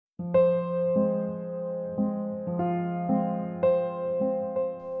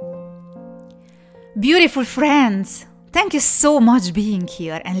Beautiful friends, thank you so much being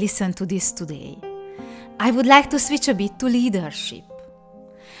here and listen to this today. I would like to switch a bit to leadership.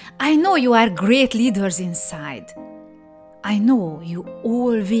 I know you are great leaders inside. I know you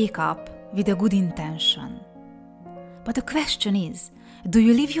all wake up with a good intention. But the question is, do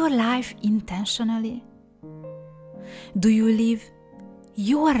you live your life intentionally? Do you live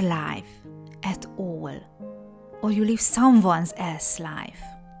your life at all? Or you live someone else's life?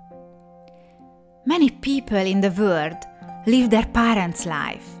 Many people in the world live their parents'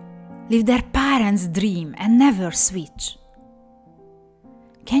 life, live their parents' dream and never switch.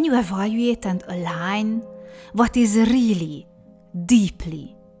 Can you evaluate and align what is really,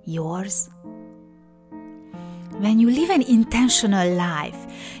 deeply yours? When you live an intentional life,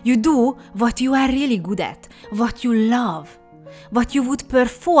 you do what you are really good at, what you love, what you would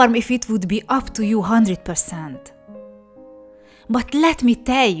perform if it would be up to you 100%. But let me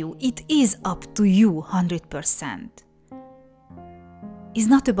tell you, it is up to you 100%. It's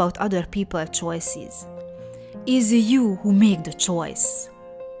not about other people's choices. It's you who make the choice.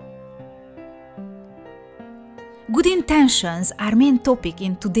 Good intentions are main topic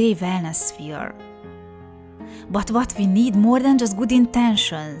in today's wellness sphere. But what we need more than just good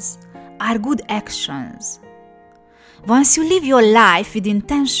intentions are good actions. Once you live your life with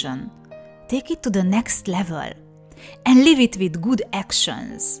intention, take it to the next level and live it with good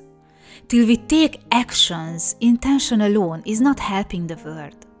actions. Till we take actions, intention alone is not helping the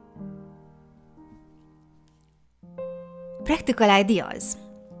world. Practical ideas.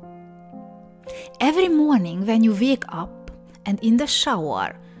 Every morning when you wake up and in the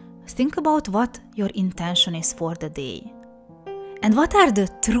shower, think about what your intention is for the day. And what are the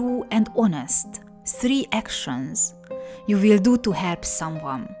true and honest 3 actions you will do to help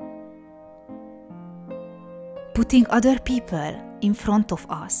someone? Putting other people in front of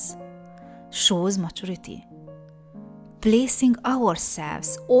us shows maturity. Placing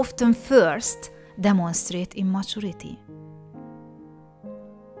ourselves often first demonstrates immaturity.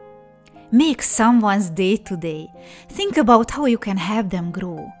 Make someone's day today. Think about how you can help them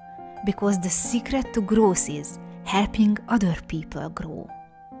grow, because the secret to growth is helping other people grow.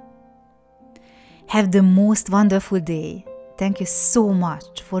 Have the most wonderful day. Thank you so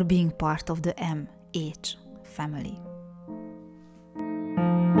much for being part of the MH family.